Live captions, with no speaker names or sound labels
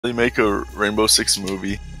They make a Rainbow Six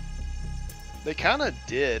movie. They kind of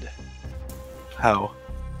did. How?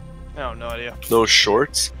 I have no idea. Those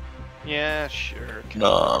shorts? Yeah, sure.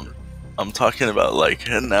 No, I'm talking about like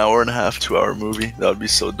an hour and a half, 2 hour movie. That would be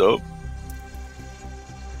so dope.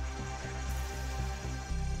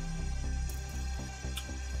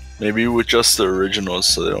 Maybe with just the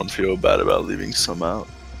originals so they don't feel bad about leaving some out.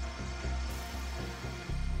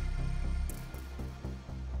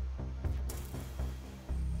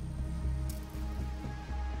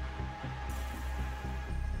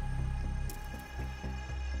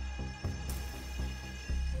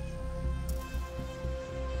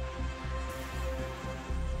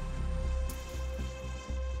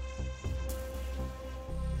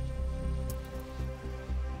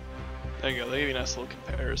 There you go, they give you a nice little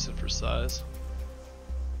comparison for size.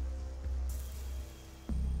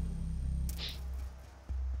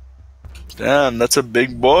 Damn, that's a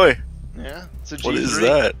big boy. Yeah, it's a G3. What is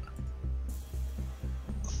that?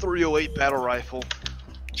 308 battle rifle.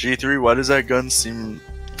 G3, why does that gun seem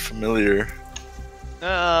familiar? You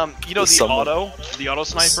know the auto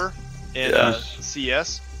sniper in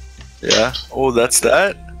CS? Yeah. Oh, that's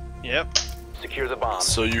that? Yep. Secure the bomb.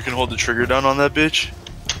 So you can hold the trigger down on that bitch?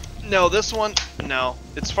 No, this one, no.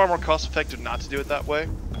 It's far more cost effective not to do it that way.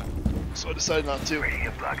 So I decided not to.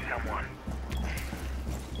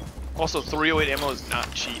 Also, 308 ammo is not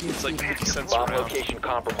cheap. It's like 50 cents a Bomb round. location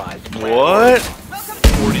compromised. What?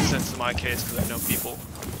 40 cents in my case because I know people.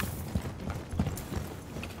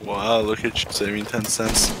 Wow, look at you saving 10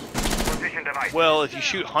 cents. Well, if you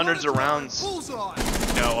shoot hundreds of rounds, a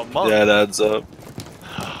month. Yeah, it adds up.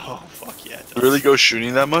 Oh, fuck yeah. It does. You really go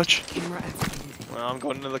shooting that much? Well, I'm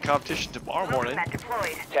going into the competition tomorrow morning.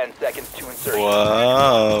 10 seconds to insertion.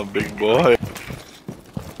 Wow, big boy.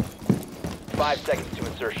 5 seconds to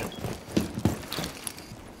insertion.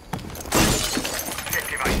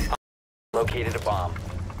 Located a bomb.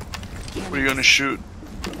 What are you gonna shoot?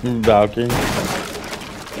 Valkyrie.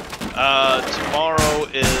 Tomorrow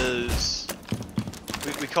is...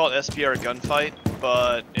 We call it SPR gunfight,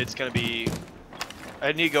 but it's gonna be...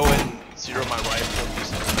 I need to go in, zero my rifle, and do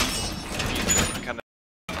some beats. Kind of...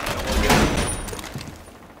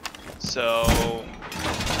 So...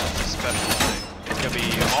 It's a special thing. It's gonna be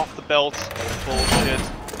off the belt, full shit.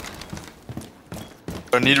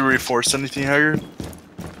 Do I need to reinforce anything, Haggard?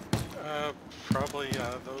 Probably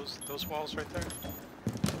those walls right there.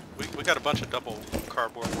 We got a bunch of double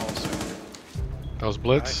cardboard walls. Those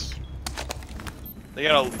blitz? Nice. They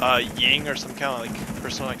got a Ying or some kind of like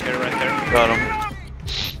personality right there. Got him.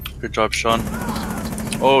 Good job, Sean.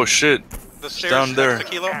 Oh shit. The stairs down there. next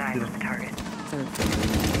to Kilo.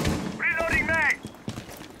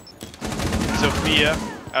 Sophia,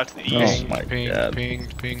 out to the east. Oh my ping, god.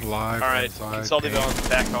 ping, live. Alright, inside, consulting ping. on,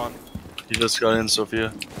 back on. You just got in,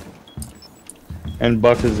 Sophia. And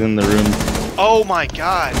Buck is in the room. Oh my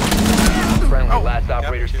god! Friendly last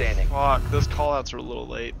operator standing. Fuck, those callouts are a little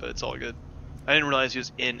late, but it's all good. I didn't realize he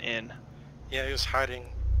was in. Yeah, he was hiding.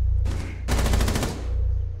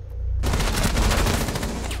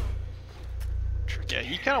 Yeah,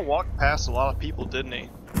 he kind of walked past a lot of people, didn't he?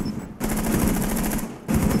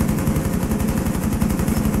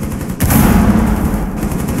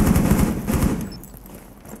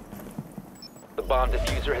 The bomb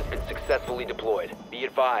diffuser has been successfully deployed. Be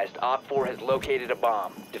advised, Op 4 has located a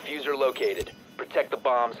bomb. Diffuser located. Protect the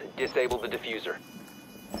bombs, disable the diffuser.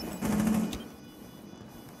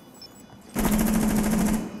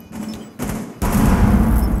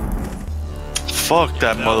 Fuck,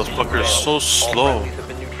 that motherfucker is so All slow. friendlies have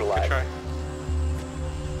been neutralized. Try.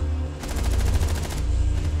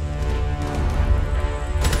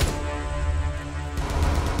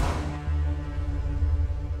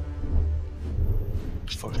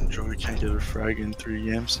 Fucking Joey can't get a frag in 3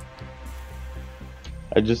 games.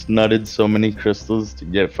 I just nutted so many crystals to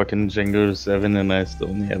get fucking Django to 7 and I still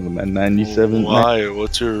only have him at 97. Why?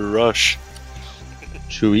 What's your rush?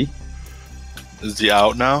 Chewy. Is he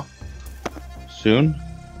out now? Soon.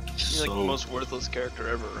 He's like the most worthless character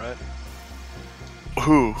ever, right?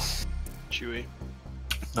 Who? Chewie.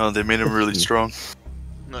 No, they made him really strong.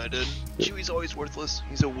 No, I did. Chewie's always worthless.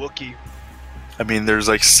 He's a Wookiee. I mean, there's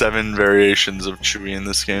like 7 variations of Chewie in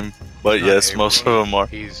this game, but Not yes, a most Wookiee. of them are.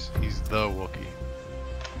 He's the Wookiee.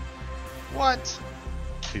 What?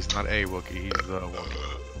 He's not a Wookiee, he's the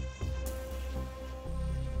Wookiee.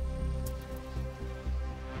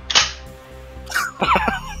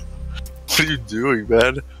 What are you doing,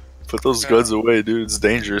 man? Put those guns away, dude. It's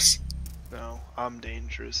dangerous. No, I'm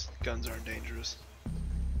dangerous. Guns aren't dangerous.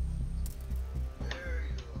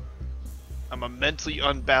 I'm a mentally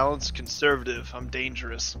unbalanced conservative. I'm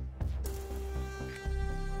dangerous.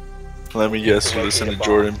 Let me guess, you listen to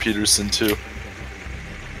Jordan Peterson too.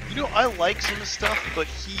 You know, I like some of his stuff, but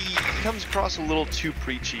he comes across a little too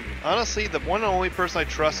preachy. Honestly, the one and only person I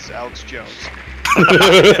trust is Alex Jones.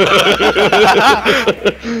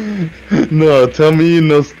 No, tell me you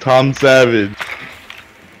know Tom Savage.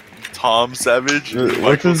 Tom Savage? What's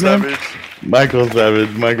Michael his name? Savage? Michael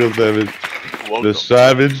Savage. Welcome. The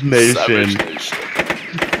Savage Nation. Savage Nation.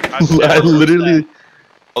 I literally,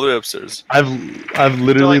 All the way upstairs. I've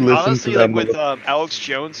literally Like, listened honestly, to that. like with Alex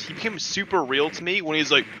Jones, he became super real to me when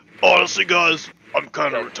he's like, honestly, guys, I'm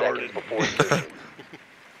kind of 10 seconds retarded. before insertion.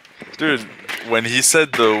 Dude, when he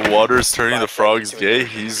said the water's turning the frogs gay,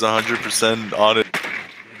 he's 100% on it.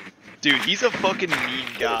 Dude, he's a fucking mean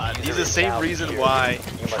god. He's the same reason why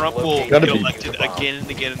Trump will Gotta get be. elected again and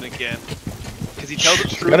again and again. Because he tells the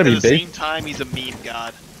truth, Gotta at be the big. same time, he's a meme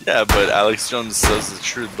god. Yeah, but Alex Jones says the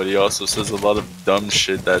truth, but he also says a lot of dumb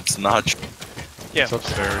shit that's not true. Yeah. It's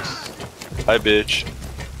upstairs. Hi, bitch.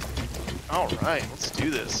 Alright, let's do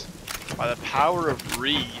this. By the power of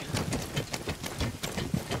Re.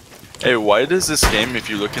 Hey, why does this game, if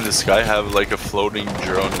you look in the sky, have like a floating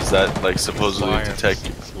drone? Is that like supposedly Lions. detect?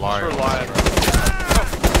 It's For lions. Lion.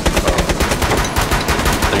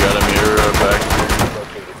 They got a mirror back here.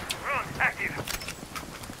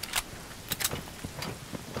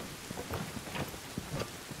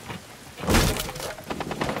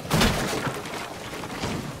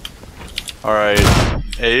 Alright,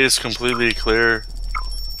 A is completely clear,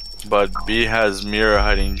 but B has mirror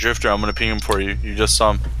hiding. Drifter, I'm gonna ping him for you. You just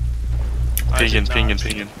saw him. Pinging.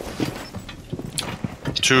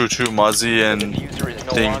 Two, Mozzie and Diffuser is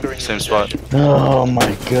no Thing, longer in same your spot. possession. Oh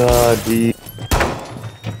my god, dude.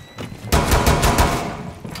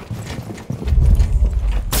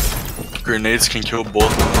 Grenades can kill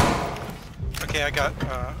both of them. Okay, I got,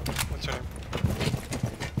 what's her name?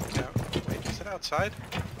 Yeah, wait, is it outside?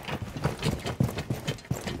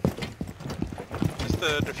 Is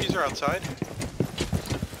the diffuser outside?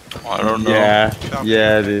 I don't know. Yeah, Okay.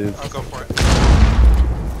 yeah, it is. I'll go for it.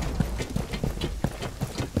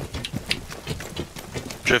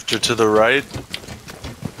 Drifter to the right.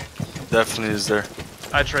 Definitely is there.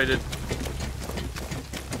 I traded.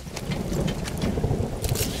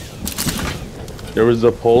 There was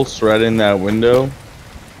a pulse right in that window.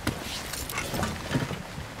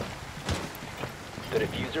 The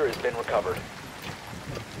diffuser has been recovered.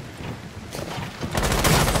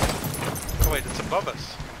 Oh wait, it's above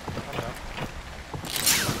us. Oh no.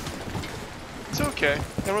 It's okay.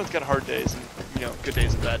 Everyone's got hard days and, you know, good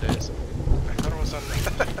days and bad days. I thought it was on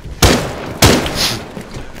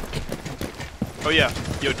Oh yeah.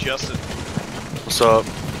 Yo, Justin. What's up?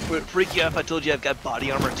 Would it freak you out if I told you I've got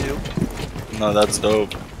body armor too? No, that's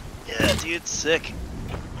dope. Yeah, dude, it's sick.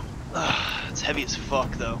 It's heavy as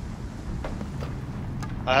fuck, though.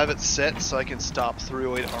 I have it set so I can stop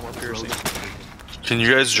 308 armor piercing. Can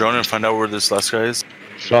you guys drone and find out where this last guy is?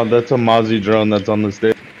 Sean, that's a Mozzie drone that's on the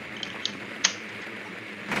stage.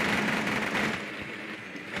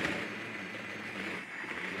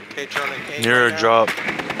 Okay, droning A. Near right a now. drop.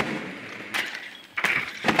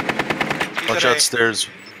 He's Watch at out A. stairs.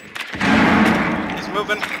 He's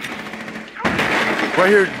moving. Right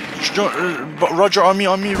here. Roger, on me,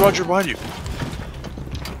 Roger, behind you.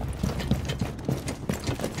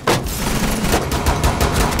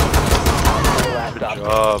 Good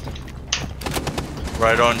job.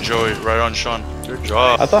 Right on Joey, right on Sean. Good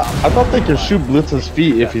job. I thought they could shoot Blitz's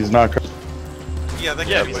feet if he's not. Yeah, they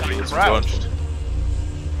Yeah, can. but but he's he's crouched.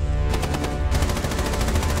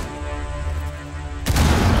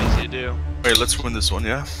 Easy to do. Wait, let's win this one,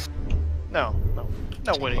 yeah? No,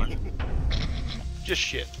 not winning. Just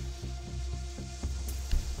shit.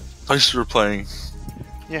 Thanks for playing.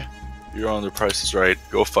 Yeah. You're on the Price is Right.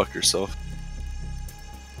 Go fuck yourself.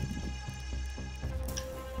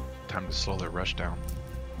 Time to slow that rush down.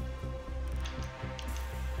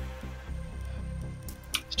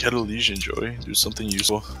 Get a Legion, Joey. Do something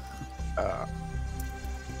useful.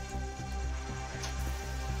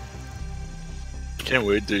 Can't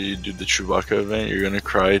wait till you do the Chewbacca event. You're gonna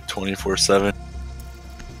cry 24/7.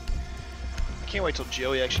 I can't wait till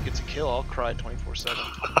Joey actually gets a kill. I'll cry 24/7.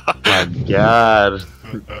 My god.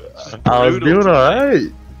 I was doing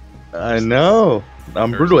alright. I know.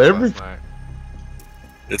 I'm brutal every Last night.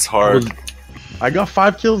 It's hard. I got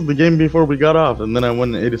 5 kills the game before we got off, and then I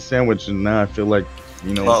went and ate a sandwich, and now I feel like,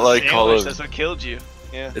 you know. Not like Call Sandwich, of. that's what killed you.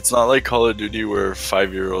 Yeah. It's not like Call of Duty where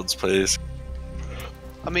 5-year-olds play this.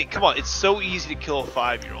 I mean, come on, it's so easy to kill a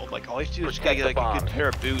 5-year-old. Like, all you have to do is just gotta get like a good pair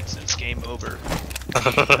of boots and it's game over.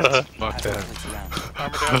 Fuck that.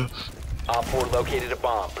 Armor down. Op 4 located a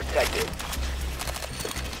bomb. Protect it.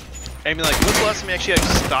 I mean, like, when's the last time you actually like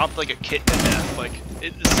stopped like a kitten to death? Like,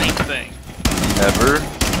 it's the same thing. Never.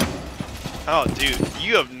 Oh, dude,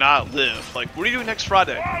 you have not lived. Like, what are you doing next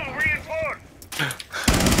Friday?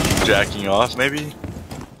 Jacking off, maybe?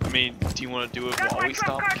 I mean, do you want to do it while we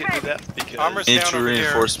stomp a kitten to death? Because Armor's Need down 2 over here.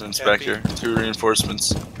 reinforcements Yeah, back B. here. 2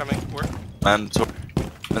 reinforcements. Coming. Where? Mandatory.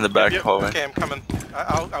 In the back Yep. hallway. Okay, I'm coming.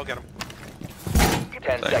 I'll get him.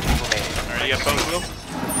 10 seconds remaining. Alright, you got both of them?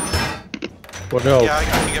 What else? Yeah, I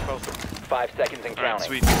can get both of them. 5 seconds and Alright,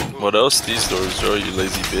 counting. sweet. What else? These doors, Joe, you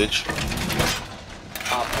lazy bitch.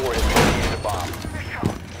 Op 4 has located a bomb.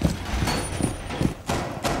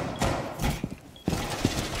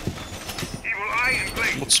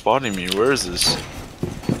 What's spotting me? Where is this?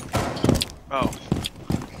 Oh.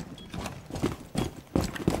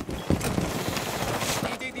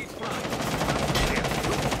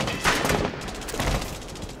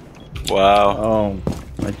 Wow. Oh,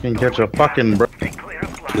 I can't catch a fucking bro.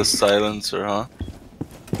 The silencer, huh?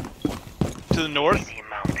 To the north?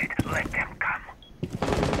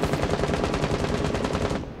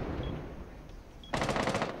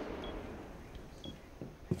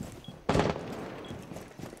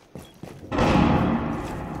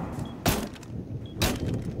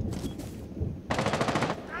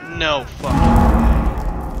 No fuck.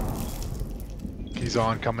 He's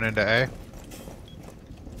on coming into A.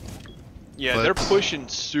 Yeah, they're Let's- pushing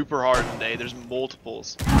super hard today. There's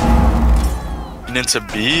multiples. And into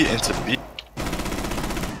B, into B.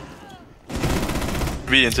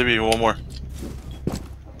 B, into B, one more.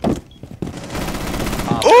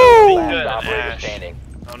 Op Ooh! 4 last Good, operator Ash. standing.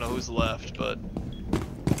 I don't know who's left, but.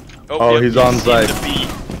 Oh, he's on site. The B.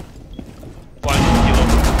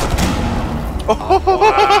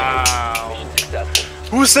 Wow. Mission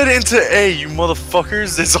successful. Who said into A, you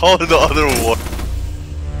motherfuckers? It's all in the other one.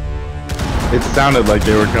 It sounded like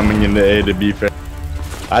they were coming into A, to be fair.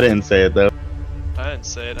 I didn't say it though. I didn't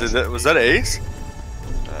say it. Was that Ace?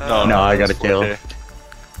 No, I got that's a kill. 4K.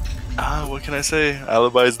 Ah, what can I say?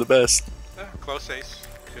 Alibi is the best. Close ace.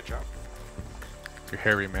 Good job. Your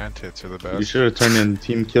hairy man tits are the best. You should have turned in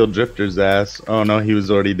Team Kill Drifter's ass. Oh no, he was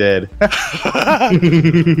already dead.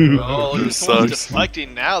 Oh, It he's sucks.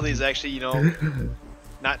 deflecting now. He's actually,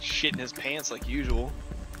 not shitting his pants like usual.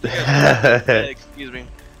 Excuse me.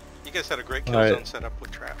 You guys had a great kill Alright. zone set up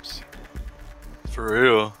with traps. For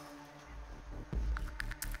real.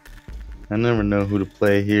 I never know who to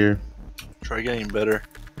play here. Try getting better.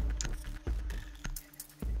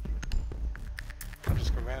 I'm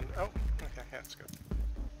just gonna man. Oh, okay, yeah, that's good.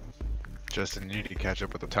 Justin, you need to catch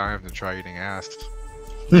up with the times and try eating ass.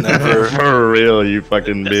 Never. For real, you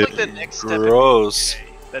fucking That's bitch. like the next step. Gross.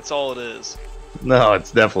 That's all it is. No,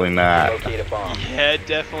 it's definitely not. Locate a bomb. Yeah, it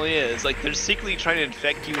definitely is. Like, they're secretly trying to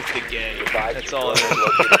infect you with the gay. Advise That's your all it drone is. has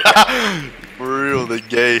located a bomb. For real, the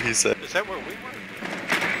gay, he said. Is that where we were?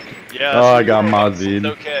 Yeah. Oh, so I got it's Mozied.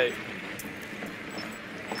 okay.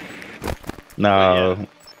 No.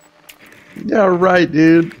 Yeah, right,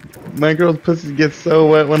 dude. My girl's pussy gets so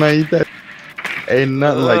wet when I eat that. Ain't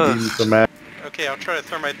nothing like Ugh. eating some ass. Okay, I'll try to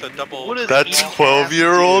thermite the double. What is That eating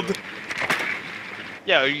 12-year-old? ass do?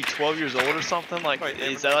 Yeah, are you 12 years old or something? Like, Wait,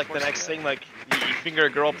 is that like the next thing? Like, you finger a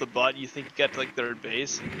girl up the butt, you think you got to like third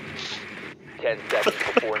base? 10 seconds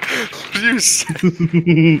before insertion. You said.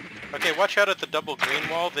 Okay, watch out at the double green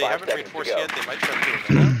wall. They 5 haven't seconds to reinforced go. yet. They might try to do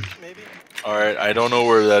a minute, maybe. Alright, I don't know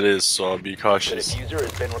where that is, so I'll be The cautious. diffuser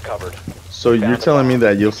has been recovered. So you're Found the telling me bomb.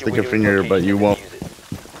 that you'll Make your stick way a to finger, location but you and won't.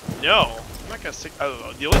 defuse it. No, I'm not gonna stick.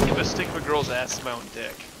 Oh, the only thing to stick a girl's ass is my own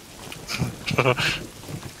dick.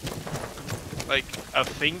 Like a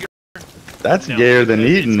finger. That's No, gayer than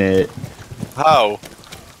it's- eating it. How?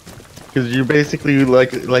 Because you're basically,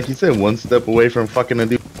 like you said, one step away from fucking a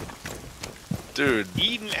dude. Dude.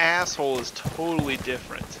 Eating asshole is totally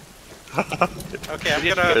different. Okay, I'm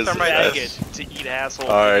You gonna have to thermite bag this. it to eat asshole.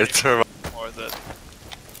 Alright, turn. Or the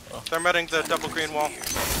Thermiting the double green wall.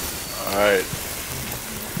 Alright.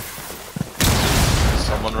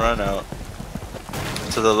 Someone run out.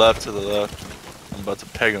 To the left, to the left. I'm about to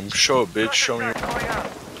peg him. Show it, bitch. Show me your...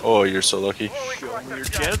 Oh, you're so lucky. show me your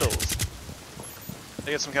genitals.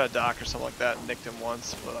 I got some kind of doc or something like that. Nicked him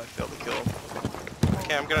once, but I failed to kill him.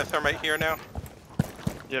 Okay, I'm gonna thermite here now.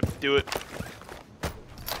 Yep, do it.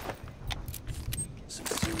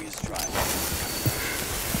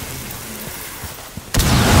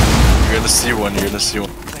 You're gonna see one, you're gonna see one.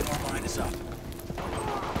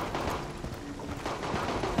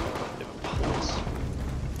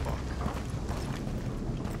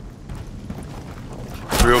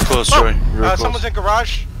 Real close, Troy. Real close. Someone's in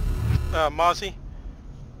garage. Mozzie.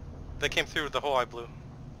 They came through the hole I blew.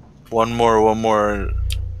 One more, one more.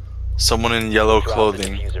 Someone in yellow Drop the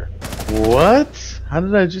clothing. diffuser. What? How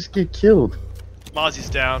did I just get killed? Mozzie's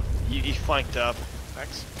down. He flanked up.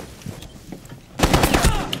 Thanks.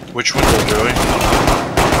 Which window, Joey?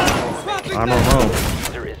 I don't know.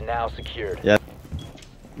 Diffuser is now secured. Yeah.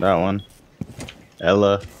 That one.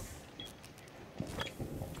 Ella.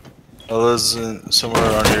 Ella's somewhere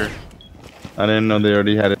around here. I didn't know they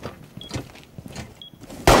already had it.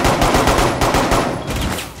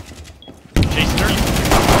 Chasing her.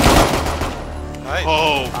 Nice.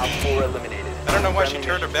 Oh. Op 4 eliminated. I don't know why she Friendly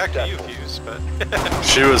turned her mission back to you, successful. Fuse, but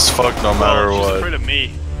She was fucked no matter She's what. afraid of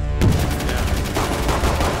me.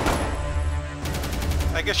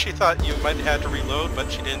 I guess she thought you might have had to reload,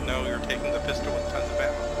 but she didn't know you were taking the pistol with tons of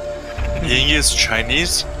ammo. Ying is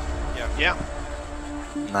Chinese? Yeah.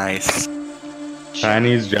 Nice.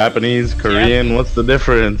 Chinese, Japanese, Korean, what's the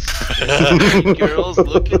difference? Girls,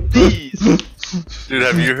 look at these. Dude,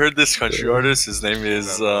 have you heard this country artist? His name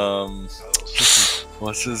is,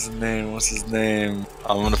 what's his name?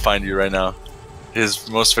 I'm gonna find you right now. His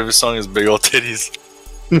most favorite song is Big Ol' Titties.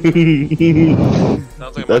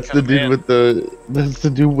 Sounds like That's the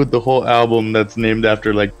dude with the whole album that's named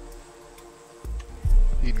after like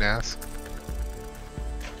Eating ass.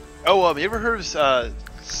 Oh, you ever heard of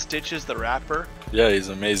Stitches the rapper? Yeah, he's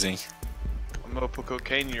amazing. I'm gonna put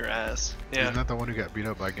cocaine in your ass. Isn't Yeah. that the one who got beat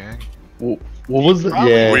up by gang? what was it?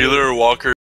 Probably. Yeah. Wheeler Walker